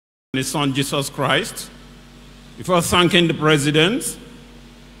His Son Jesus Christ, before thanking the President,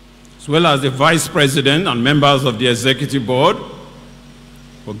 as well as the Vice President and members of the Executive Board,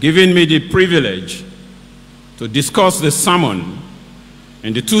 for giving me the privilege to discuss the sermon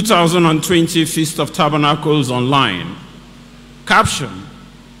in the 2020 Feast of Tabernacles online, captioned,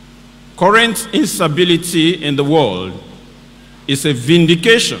 "Current Instability in the World is a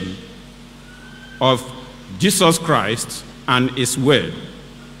Vindication of Jesus Christ and His Word."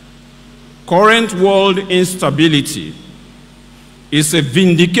 Current world instability is a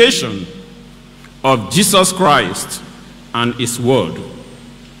vindication of Jesus Christ and His Word.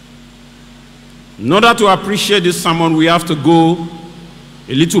 In order to appreciate this sermon, we have to go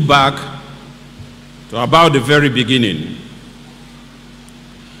a little back to about the very beginning.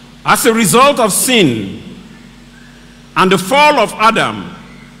 As a result of sin and the fall of Adam,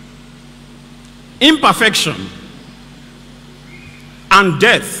 imperfection and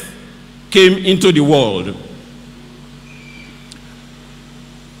death came into the world.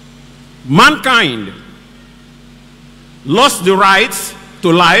 Mankind lost the right to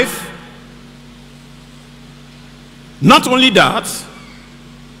life. Not only that,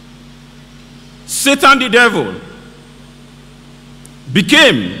 Satan the devil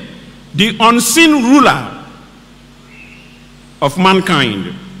became the unseen ruler of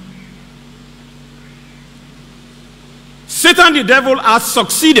mankind. Satan the devil has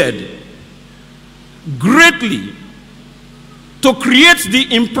succeeded greatly to create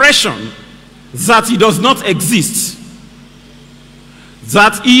the impression that he does not exist,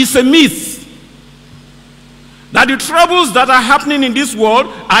 that he is a myth, that the troubles that are happening in this world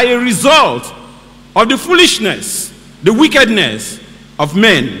are a result of the foolishness, the wickedness of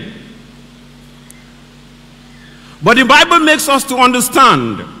men. But the Bible makes us to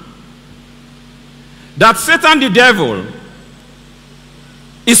understand that Satan the devil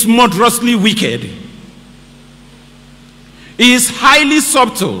is murderously wicked. He is highly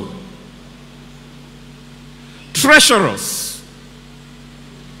subtle, treacherous.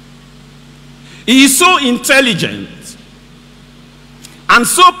 He is so intelligent and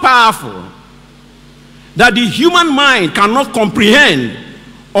so powerful that the human mind cannot comprehend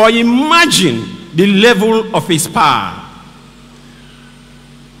or imagine the level of his power.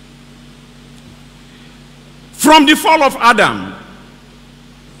 From the fall of Adam,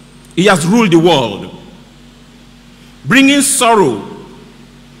 he has ruled the world, bringing sorrow,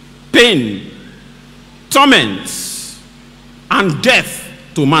 pain, torments, and death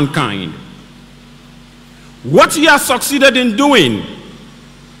to mankind. What he has succeeded in doing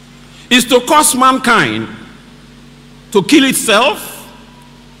is to cause mankind to kill itself,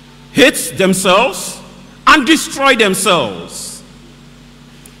 hate themselves, and destroy themselves.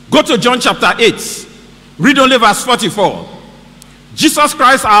 Go to John chapter 8, read only verse 44. Jesus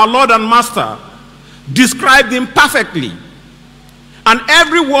Christ, our Lord and Master, described him perfectly, and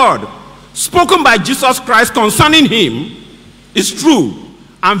every word spoken by Jesus Christ concerning him is true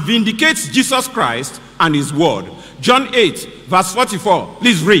and vindicates Jesus Christ and his word. John 8 verse 44,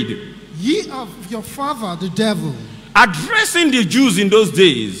 please read. "Ye of your father the devil." Addressing the Jews in those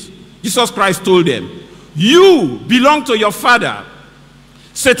days, Jesus Christ told them, "You belong to your father,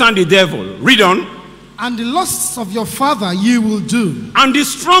 Satan the devil." Read on. "And the lusts of your father ye will do." And the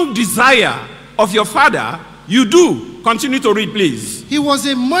strong desire of your father you do. Continue to read, please. "He was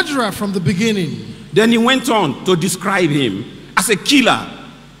a murderer from the beginning." Then he went on to describe him as a killer,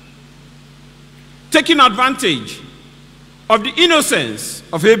 taking advantage of the innocence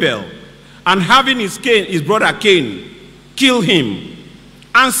of Abel and having his brother Cain kill him.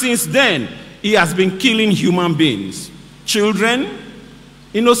 And since then, he has been killing human beings, children,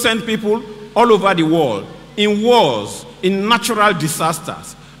 innocent people all over the world, in wars, in natural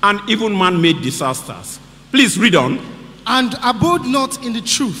disasters, and even man-made disasters. Please read on. "And abode not in the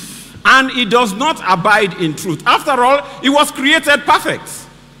truth." And he does not abide in truth. After all, he was created perfect.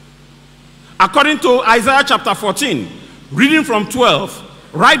 According to Isaiah chapter 14, reading from 12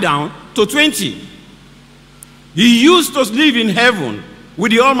 right down to 20. He used to live in heaven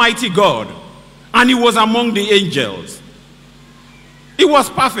with the Almighty God, and he was among the angels. He was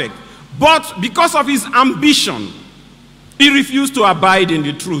perfect, but because of his ambition, he refused to abide in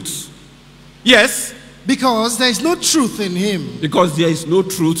the truth. Yes? "Because there is no truth in him." Because there is no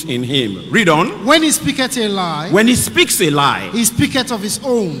truth in him. Read on. "When he speaketh a lie." When he speaks a lie, "he speaketh of his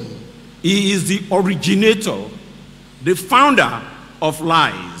own." He is the originator, the founder of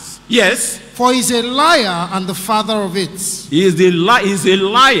lies. Yes? "For he is a liar and the father of it." He is a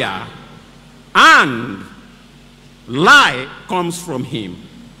liar, and lie comes from him.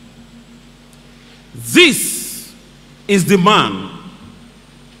 This is the man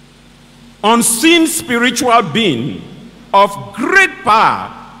unseen spiritual being of great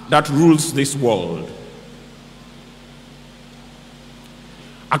power that rules this world.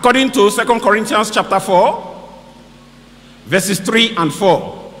 According to 2 Corinthians chapter 4, verses 3 and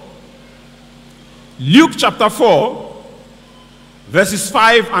 4. Luke chapter 4, verses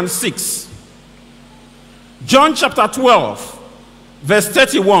 5 and 6. John chapter 12, verse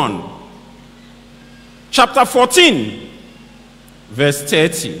 31. Chapter 14, verse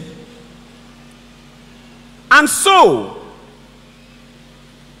 30. And so,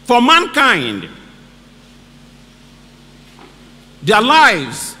 for mankind, their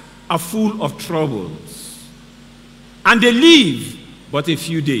lives are full of troubles, and they live but a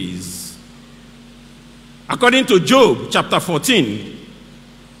few days. According to Job chapter 14,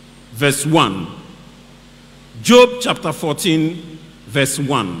 verse 1. Job chapter 14, verse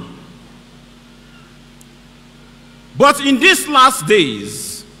 1. But in these last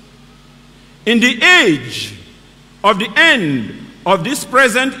days, in the age of the end of this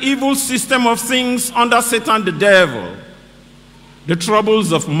present evil system of things under Satan the devil, the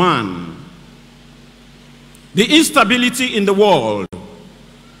troubles of man, the instability in the world,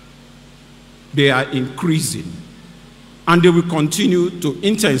 they are increasing, and they will continue to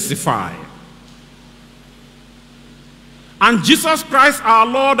intensify. And Jesus Christ, our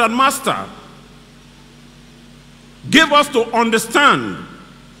Lord and Master, gave us to understand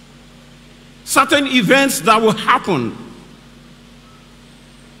certain events that will happen,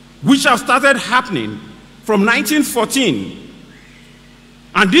 which have started happening from 1914.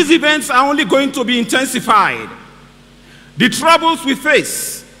 And these events are only going to be intensified. The troubles we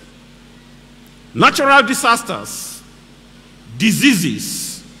face, natural disasters,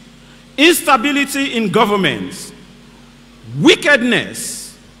 diseases, instability in governments,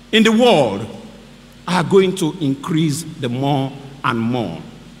 wickedness in the world are going to increase the more and more.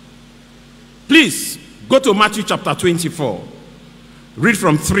 Please go to Matthew chapter 24. Read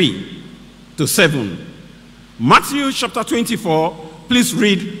from 3 to 7. Matthew chapter 24, please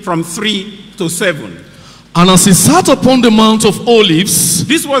read from 3 to 7. And as he sat upon the Mount of Olives,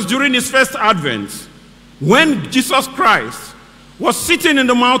 this was during his first advent, when Jesus Christ was sitting in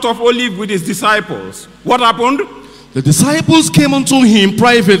the Mount of Olives with his disciples. What happened? the disciples came unto him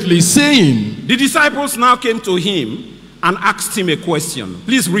privately, saying, The disciples now came to him and asked him a question.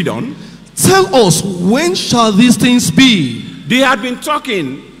 Please read on. Tell us, when shall these things be? They had been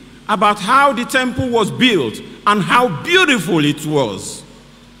talking about how the temple was built and how beautiful it was.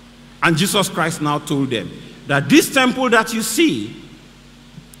 And Jesus Christ now told them that this temple that you see,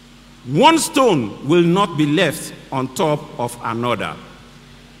 one stone will not be left on top of another.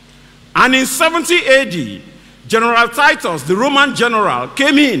 And in 70 AD, General Titus, the Roman general,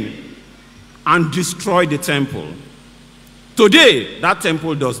 came in and destroyed the temple. Today, that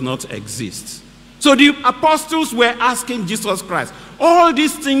temple does not exist. So the apostles were asking Jesus Christ, all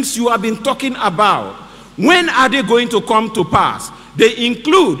these things you have been talking about, when are they going to come to pass? They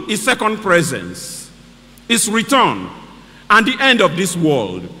include his second presence, his return, and the end of this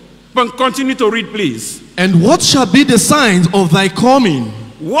world. But continue to read, please. And what shall be the signs of thy coming?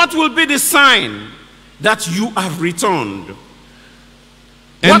 What will be the sign that you have returned?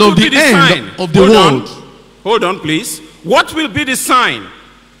 And of the end of the world. Hold on, please. What will be the sign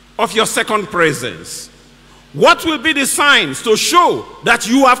of your second presence? What will be the signs to show that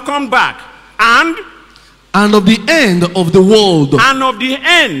you have come back? And of the end of the world. And of the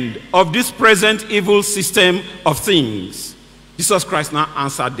end of this present evil system of things. Jesus Christ now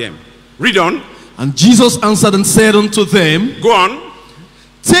answered them. Read on. And Jesus answered and said unto them, Go on.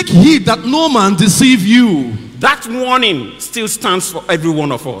 Take heed that no man deceive you. That warning still stands for every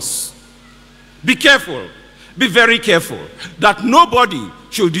one of us. Be careful. Be very careful that nobody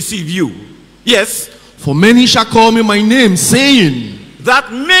should deceive you. Yes. For many shall call me my name, saying,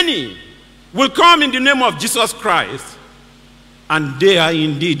 that many will come in the name of Jesus Christ. And they are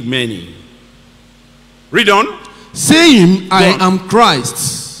indeed many. Read on. Saying, I am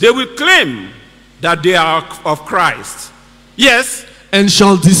Christ. They will claim that they are of Christ. Yes. And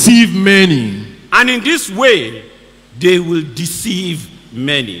shall deceive many. And in this way, they will deceive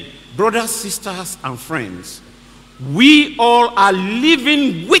many. Brothers, sisters, and friends, we all are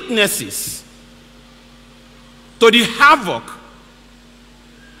living witnesses to the havoc,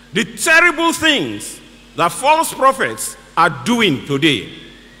 the terrible things that false prophets are doing today.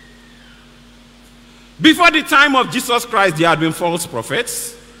 Before the time of Jesus Christ, there had been false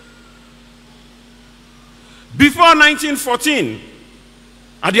prophets. Before 1914,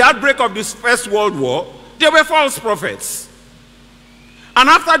 at the outbreak of this First World War, there were false prophets. And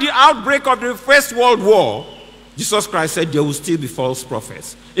after the outbreak of the First World War, Jesus Christ said there will still be false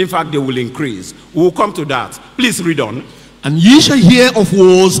prophets. In fact, they will increase. We will come to that. Please read on. And ye shall hear of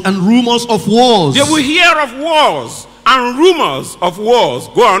wars and rumors of wars. They will hear of wars and rumors of wars.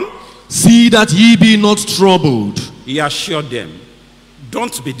 Go on. See that ye be not troubled. He assured them,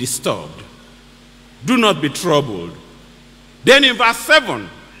 don't be disturbed. Do not be troubled. Then in verse 7,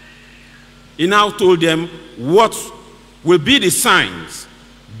 he now told them what will be the signs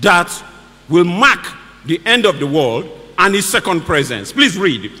that will mark the end of the world and his second presence. Please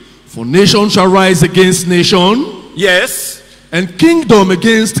read. For nation shall rise against nation. Yes. And kingdom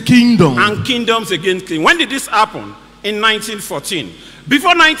against kingdom. And kingdoms against kingdoms. When did this happen? In 1914.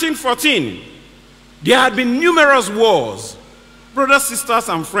 Before 1914, there had been numerous wars. Brothers, sisters,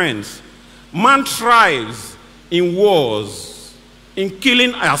 and friends, man thrives in wars, in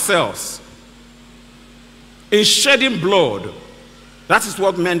killing ourselves, in shedding blood. That is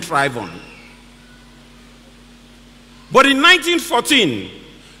what men thrive on. But in 1914,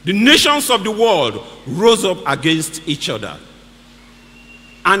 the nations of the world rose up against each other.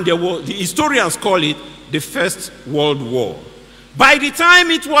 And the historians call it the First World War. By the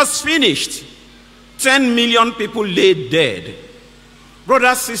time it was finished, 10 million people lay dead.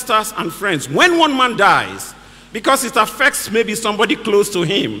 Brothers, sisters, and friends, when one man dies, because it affects maybe somebody close to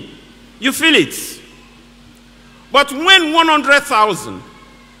him, you feel it. But when 100,000,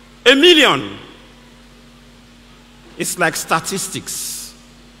 a million, it's like statistics.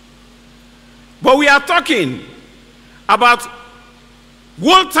 But we are talking about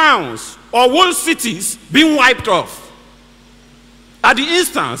whole towns or whole cities being wiped off at the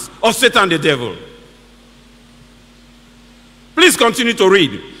instance of Satan the devil. Please continue to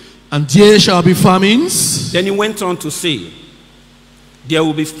read. And there shall be famines. Then he went on to say, there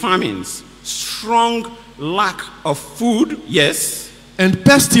will be famines, strong lack of food, yes. And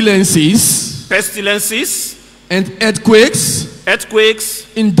pestilences. Pestilences. And earthquakes.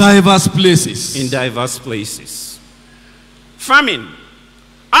 Earthquakes. In diverse places. In diverse places. Famine.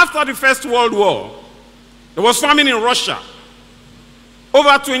 After the First World War, there was famine in Russia.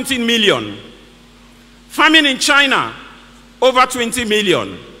 Over 20 million. Famine in China. Over 20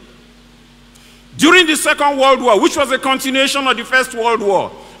 million. During the Second World War, which was a continuation of the First World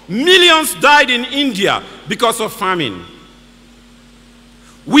War, millions died in India because of famine.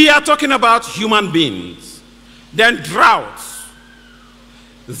 We are talking about human beings. Then droughts.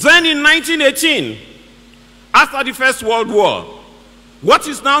 Then in 1918, after the First World War, what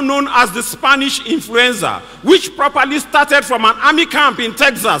is now known as the Spanish influenza, which properly started from an army camp in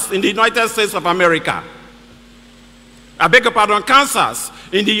Texas in the United States of America. I beg your pardon, Kansas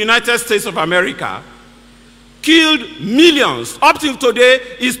in the United States of America, killed millions. Up till today,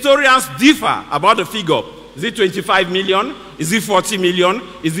 historians differ about the figure. Is it 25 million? Is it 40 million?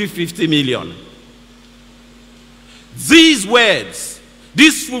 Is it 50 million? These words,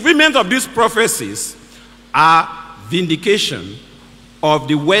 this fulfillment of these prophecies are vindication of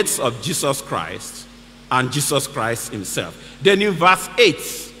the words of Jesus Christ and Jesus Christ himself. Then in verse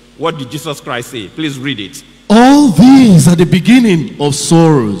 8, what did Jesus Christ say? Please read it. All these are the beginning of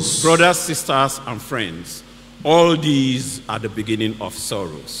sorrows. Brothers, sisters, and friends, all these are the beginning of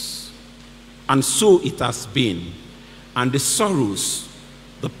sorrows. And so it has been. And the sorrows,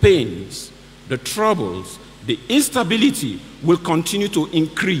 the pains, the troubles, the instability will continue to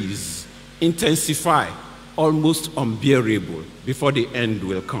increase, intensify, almost unbearable before the end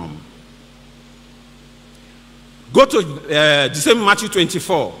will come. Go to the same Matthew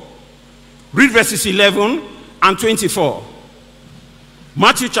 24. Read verses 11 and 24.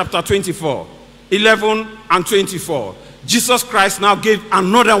 Matthew chapter 24, 11 and 24. Jesus Christ now gave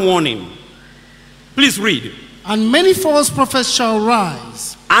another warning. Please read. And many false prophets shall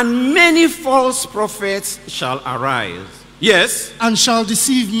rise. And many false prophets shall arise. Yes. And shall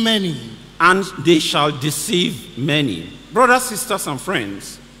deceive many. And they shall deceive many. Brothers, sisters, and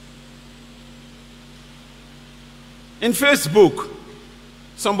friends, in Facebook,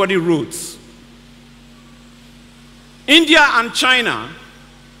 somebody wrote, India and China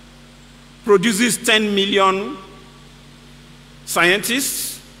produces 10 million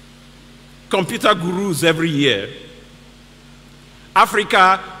scientists, computer gurus every year.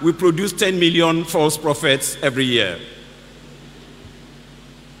 Africa will produce 10 million false prophets every year.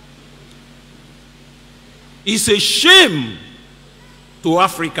 It's a shame to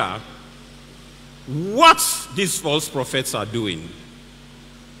Africa what these false prophets are doing.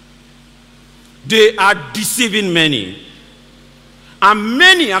 They are deceiving many. And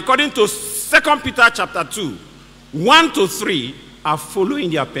many, according to 2 Peter chapter 2, 1 to 3, are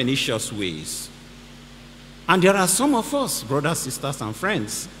following their pernicious ways. And there are some of us, brothers, sisters, and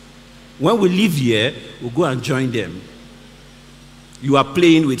friends, When we leave here, we'll go and join them. You are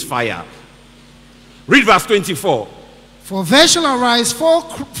playing with fire. Read verse 24. For there shall arise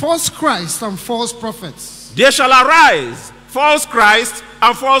false Christ and false prophets. There shall arise false Christ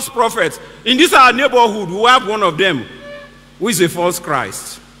and false prophets. In this our neighborhood, we have one of them who is a false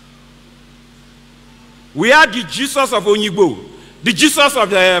Christ. We are the Jesus of Onyibo, the Jesus of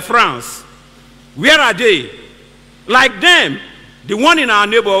France. Where are they? Like them, the one in our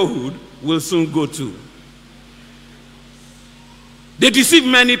neighborhood will soon go to. They deceive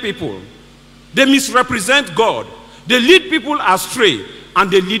many people. They misrepresent God. They lead people astray,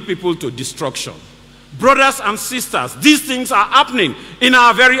 and they lead people to destruction. Brothers and sisters, these things are happening in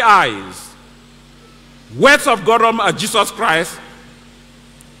our very eyes. Words of God on Jesus Christ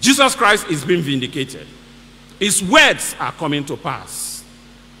is being vindicated. His words are coming to pass.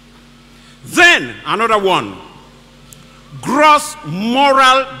 Then, another one, gross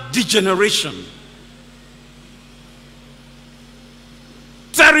moral degeneration.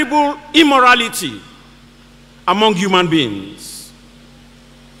 Terrible immorality among human beings.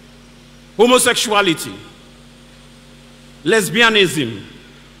 Homosexuality, lesbianism,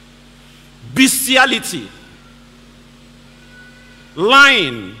 bestiality,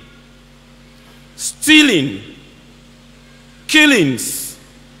 lying, stealing, killings,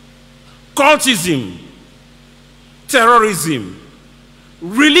 cultism, terrorism,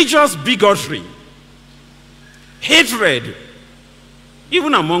 religious bigotry, hatred,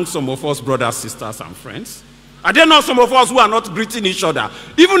 even among some of us brothers, sisters, and friends. Are there not some of us who are not greeting each other,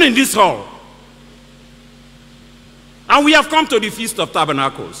 even in this hall? And we have come to the Feast of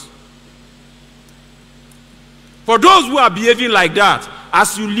Tabernacles. For those who are behaving like that,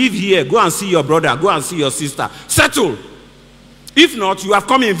 as you leave here, go and see your brother, go and see your sister. Settle. If not, you have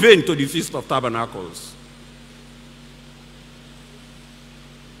come in vain to the Feast of Tabernacles.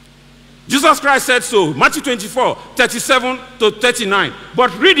 Jesus Christ said so, Matthew 24, 37 to 39.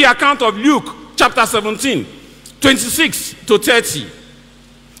 But read the account of Luke chapter 17, 26 to 30.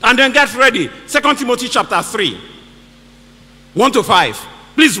 And then get ready, 2 Timothy chapter 3, 1 to 5.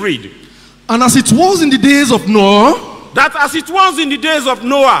 Please read. And as it was in the days of Noah, that as it was in the days of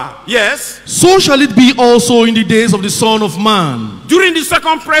Noah, yes, so shall it be also in the days of the Son of Man. During the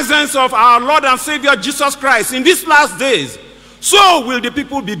second presence of our Lord and Savior Jesus Christ, in these last days, so will the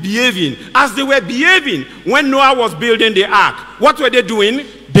people be behaving as they were behaving when Noah was building the ark. What were they doing?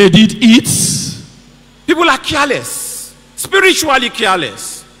 They did eat. People are careless, spiritually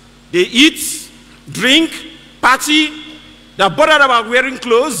careless. They eat, drink, party. They're bothered about wearing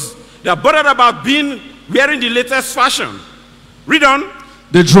clothes. They're bothered about wearing the latest fashion. Read on.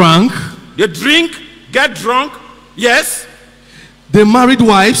 They drank. They drink, get drunk. Yes. They married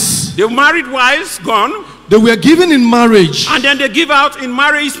wives. They married wives, gone. They were given in marriage. And then they give out in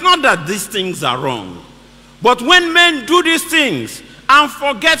marriage. It's not that these things are wrong. But when men do these things and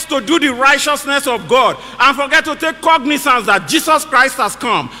forget to do the righteousness of God and forget to take cognizance that Jesus Christ has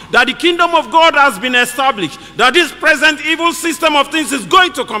come, that the kingdom of God has been established, that this present evil system of things is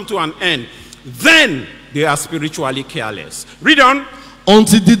going to come to an end, then they are spiritually careless. Read on.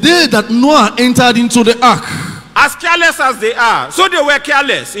 Until the day that Noah entered into the ark. As careless as they are, so they were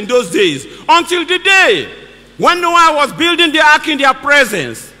careless in those days. Until the day when Noah was building the ark in their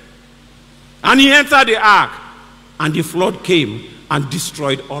presence, and he entered the ark, and the flood came and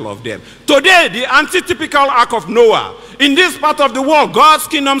destroyed all of them. Today, the antitypical ark of Noah, in this part of the world, God's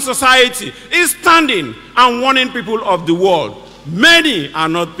kingdom society, is standing and warning people of the world. Many are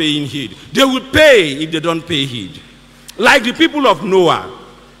not paying heed. They will pay if they don't pay heed. Like the people of Noah.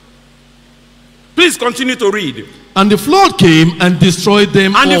 Please continue to read. And the flood came and destroyed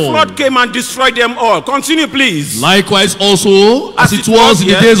them all. And the flood came and destroyed them all. Continue, please. Likewise also, as it was in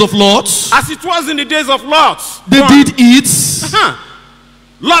the days of Lot. As it was in the days of Lot. They did eat.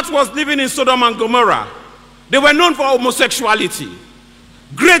 Lot was living in Sodom and Gomorrah. They were known for homosexuality.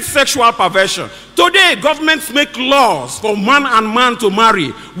 Great sexual perversion. Today, governments make laws for man and man to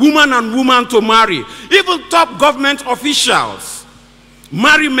marry, woman and woman to marry. Even top government officials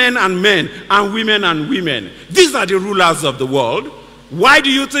marry men and men and women. These are the rulers of the world. Why do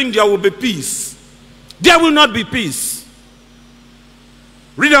you think there will be peace? There will not be peace.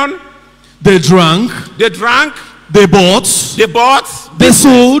 Read on. They drank. They drank. They bought. They bought. They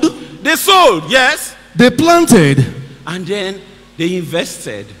sold. They sold, yes. They planted. And then they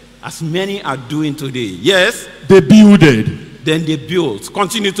invested, as many are doing today. Yes. They builded. Then they built.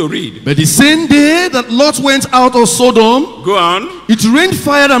 Continue to read. But the same day that Lot went out of Sodom, go on. It rained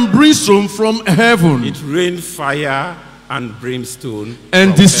fire and brimstone from heaven. It rained fire and brimstone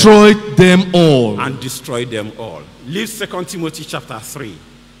and destroyed them all. And destroyed them all. Leave 2 Timothy chapter 3.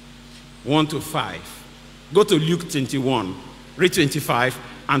 1 to 5. Go to Luke 21, read 25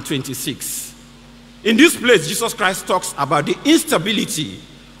 and 26. In this place, Jesus Christ talks about the instability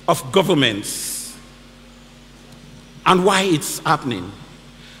of governments and why it's happening.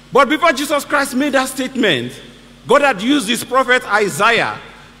 But before Jesus Christ made that statement, God had used his prophet Isaiah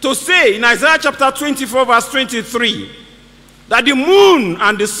to say in Isaiah chapter 24 verse 23 that the moon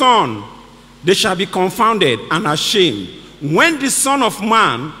and the sun, they shall be confounded and ashamed when the Son of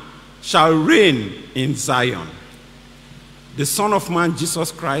Man shall reign in Zion. The Son of Man,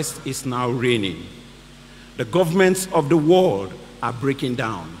 Jesus Christ, is now reigning. The governments of the world are breaking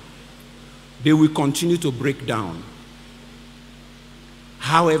down. They will continue to break down,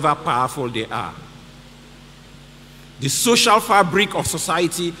 however powerful they are. The social fabric of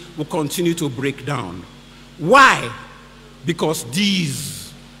society will continue to break down. Why? Because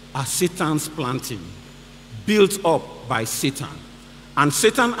these are Satan's planting, built up by Satan. And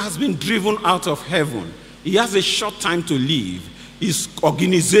Satan has been driven out of heaven. He has a short time to live. His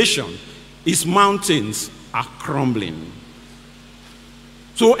organization, his mountains are crumbling.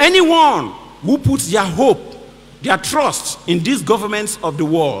 So anyone who puts their hope, their trust in these governments of the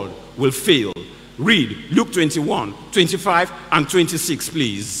world will fail. Read Luke 21, 25 and 26,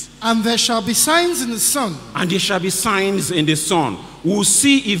 please. And there shall be signs in the sun. And there shall be signs in the sun. We will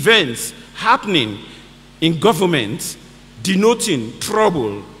see events happening in government denoting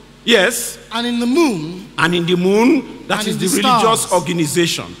trouble. Yes. And in the moon. And in the moon, that is the religious stars.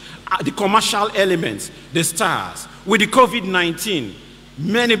 organization. The commercial elements, the stars. With the COVID-19,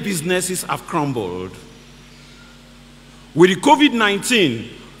 many businesses have crumbled. With the COVID-19,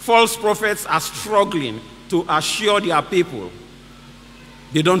 false prophets are struggling to assure their people.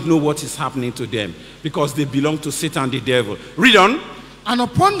 They don't know what is happening to them because they belong to Satan, the devil. Read on. And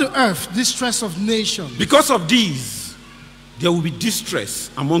upon the earth, distress of nations. Because of these, there will be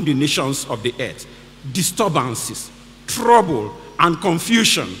distress among the nations of the earth. Disturbances, trouble, and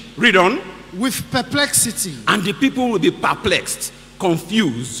confusion. Read on. With perplexity. And the people will be perplexed,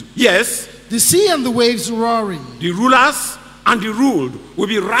 confused. Yes. The sea and the waves roaring. The rulers and the ruled will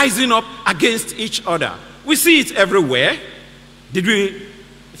be rising up against each other. We see it everywhere. Did we,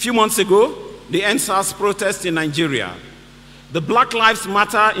 a few months ago, the NSAS protest in Nigeria, the Black Lives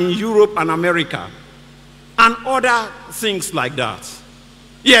Matter in Europe and America, and other things like that.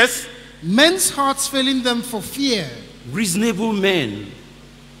 Yes. Men's hearts failing them for fear. Reasonable men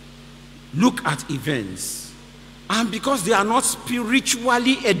look at events, and because they are not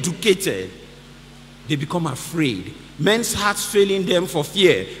spiritually educated, they become afraid. Men's hearts failing them for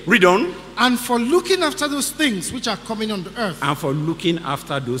fear. Read on. And for looking after those things which are coming on the earth. And for looking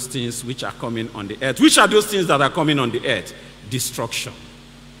after those things which are coming on the earth. Which are those things that are coming on the earth? Destruction.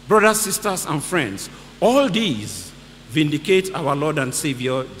 Brothers, sisters, and friends, all these vindicate our Lord and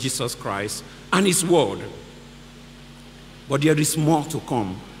Savior, Jesus Christ, and his word. But there is more to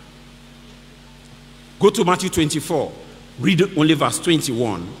come. Go to Matthew 24. Read only verse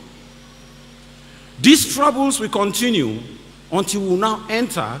 21. These troubles will continue until we now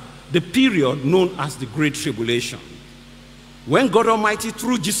enter the period known as the Great Tribulation, when God Almighty,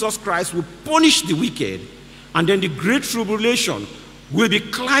 through Jesus Christ, will punish the wicked, and then the Great Tribulation will be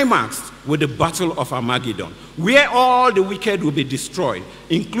climaxed with the Battle of Armageddon, where all the wicked will be destroyed,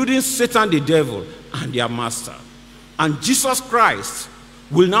 including Satan the devil and their master. And Jesus Christ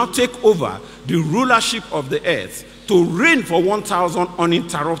will now take over the rulership of the earth to reign for 1,000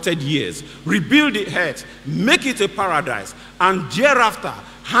 uninterrupted years, rebuild the earth, make it a paradise, and thereafter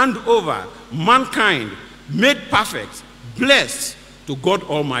hand over mankind made perfect, blessed to God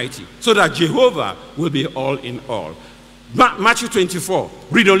Almighty, so that Jehovah will be all in all. Matthew 24,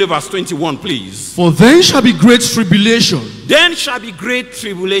 read only verse 21, please. For then shall be great tribulation. Then shall be great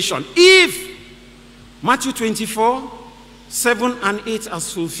tribulation. If Matthew 24, 7 and 8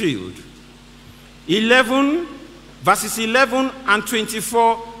 as fulfilled, 11, verses 11 and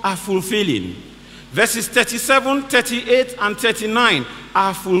 24 are fulfilling. Verses 37, 38, and 39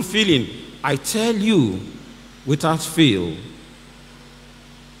 are fulfilling. I tell you, without fail,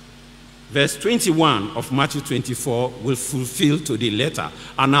 verse 21 of Matthew 24 will fulfill to the letter,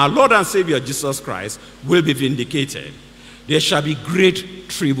 and our Lord and Savior Jesus Christ will be vindicated. There shall be great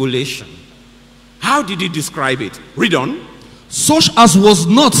tribulation. How did he describe it? Read on. Such as was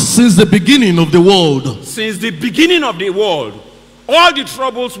not since the beginning of the world. Since the beginning of the world, all the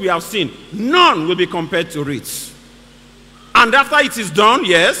troubles we have seen, none will be compared to it. And after it is done,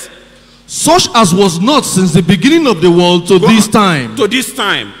 yes, such as was not since the beginning of the world to this time. To this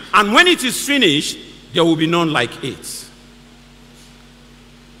time. And when it is finished, there will be none like it.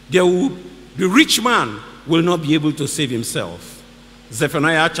 The rich man will not be able to save himself.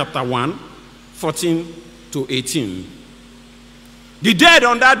 Zephaniah chapter 1, 14 to 18. The dead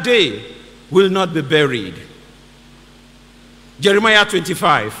on that day will not be buried. Jeremiah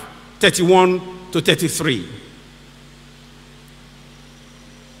 25, 31 to 33.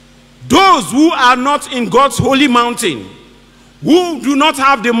 Those who are not in God's holy mountain, who do not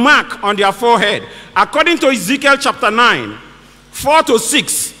have the mark on their forehead, according to Ezekiel chapter 9, 4 to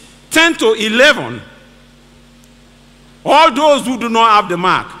 6, 10 to 11, all those who do not have the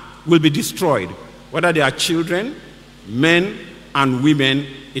mark will be destroyed. Whether they are children, men, and women,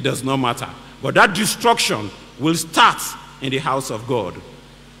 it does not matter. But that destruction will start in the house of God,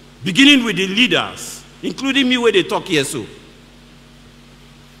 beginning with the leaders, including me where they talk here. So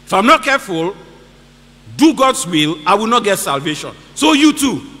if I'm not careful, do God's will, I will not get salvation. So you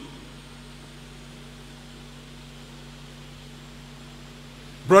too.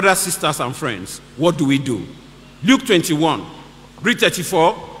 Brothers, sisters, and friends, what do we do? Luke 21, read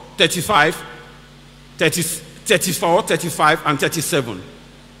 34, 35, 34, 35, and 37.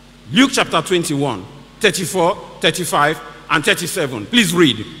 Luke chapter 21, 34, 35, and 37. Please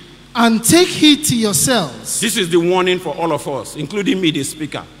read. And take heed to yourselves. This is the warning for all of us, including me, the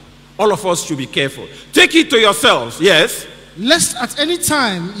speaker. All of us should be careful. Take heed to yourselves, yes. Lest at any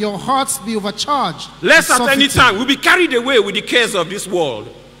time your hearts be overcharged. Lest at any time we'll be carried away with the cares of this world.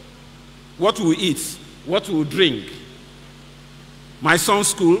 What we eat, what we drink. My son's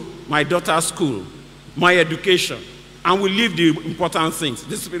school, my daughter's school, my education. And we leave the important things,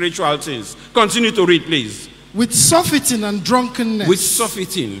 the spiritual things. Continue to read, please. With surfeiting and drunkenness. With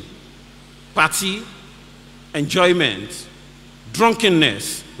surfeiting, party, enjoyment,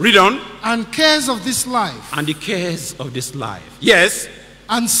 drunkenness. Read on. And cares of this life. And the cares of this life. Yes.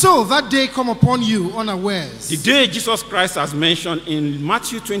 And so that day come upon you unawares. The day Jesus Christ has mentioned in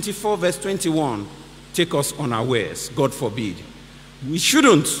Matthew 24 verse 21, take us unawares. God forbid. We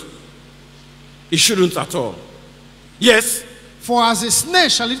shouldn't. It shouldn't at all. Yes. For as a snare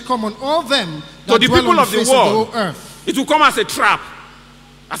shall it come on all them that to the dwell people on of the face the world, of the whole earth. It will come as a trap.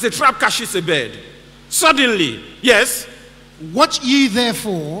 As a trap catches a bird. Suddenly, yes. Watch ye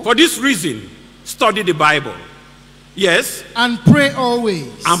therefore. For this reason, study the Bible. Yes. And pray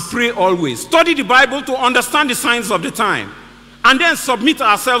always. And pray always. Study the Bible to understand the signs of the time. And then submit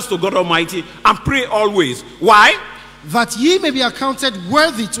ourselves to God Almighty and pray always. Why? That ye may be accounted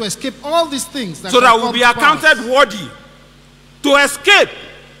worthy to escape all these things. So that we'll be accounted worthy to escape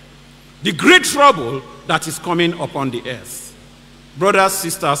the great trouble that is coming upon the earth. Brothers,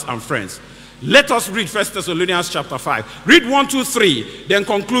 sisters, and friends, let us read 1 Thessalonians chapter 5. Read 1, 2, 3, then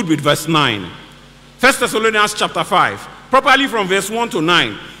conclude with verse 9. 1 Thessalonians chapter 5, properly from verse 1 to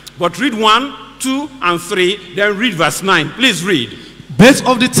 9. But read 1, 2, and 3, then read verse 9. Please read. But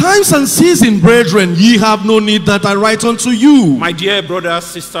of the times and season, brethren, ye have no need that I write unto you. My dear brothers,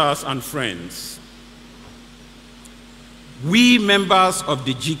 sisters, and friends, we members of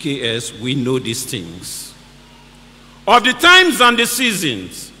the GKS, we know these things. Of the times and the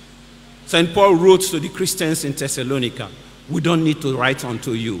seasons, St. Paul wrote to the Christians in Thessalonica, we don't need to write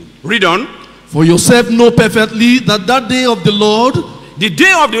unto you. Read on. For yourself know perfectly that that day of the Lord, the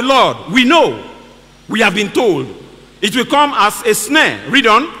day of the Lord, we know, we have been told, it will come as a snare. Read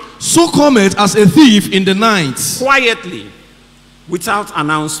on. So cometh as a thief in the night. Quietly, without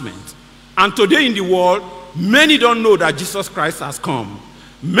announcement. And today in the world, many don't know that Jesus Christ has come.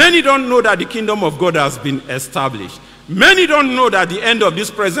 Many don't know that the kingdom of God has been established. Many don't know that the end of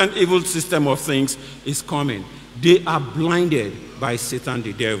this present evil system of things is coming. They are blinded by Satan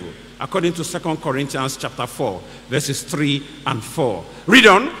the devil. According to 2 Corinthians chapter 4, verses 3 and 4. Read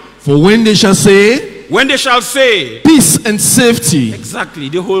on. For when they shall say, peace and safety. Exactly,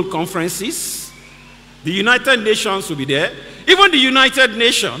 the whole conferences. The United Nations will be there. Even the United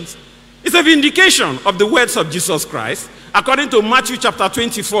Nations is a vindication of the words of Jesus Christ. According to Matthew chapter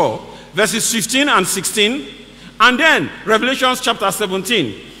 24, verses 15 and 16. And then Revelation chapter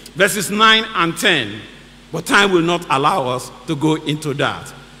 17, verses 9 and 10. But time will not allow us to go into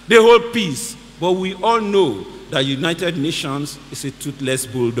that. They hold peace, but we all know that United Nations is a toothless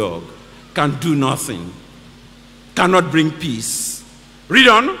bulldog. Can do nothing. Cannot bring peace. Read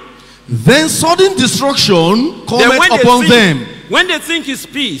on. Then sudden destruction cometh upon them. When they think it's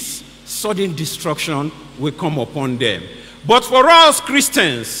peace, sudden destruction will come upon them. But for us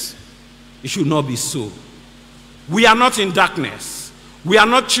Christians, it should not be so. We are not in darkness. We are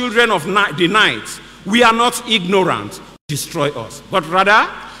not children of the night. We are not ignorant. Destroy us. But rather,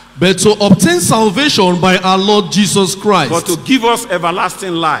 but to obtain salvation by our Lord Jesus Christ. But to give us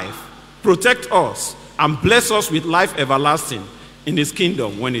everlasting life, protect us, and bless us with life everlasting, in his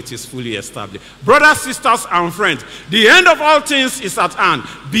kingdom when it is fully established. Brothers, sisters, and friends, the end of all things is at hand.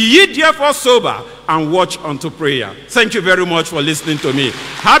 Be ye therefore sober and watch unto prayer. Thank you very much for listening to me.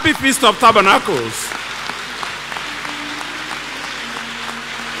 Happy Feast of Tabernacles.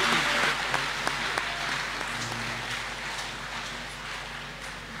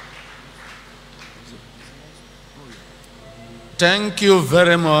 Thank you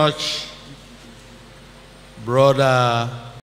very much, Brother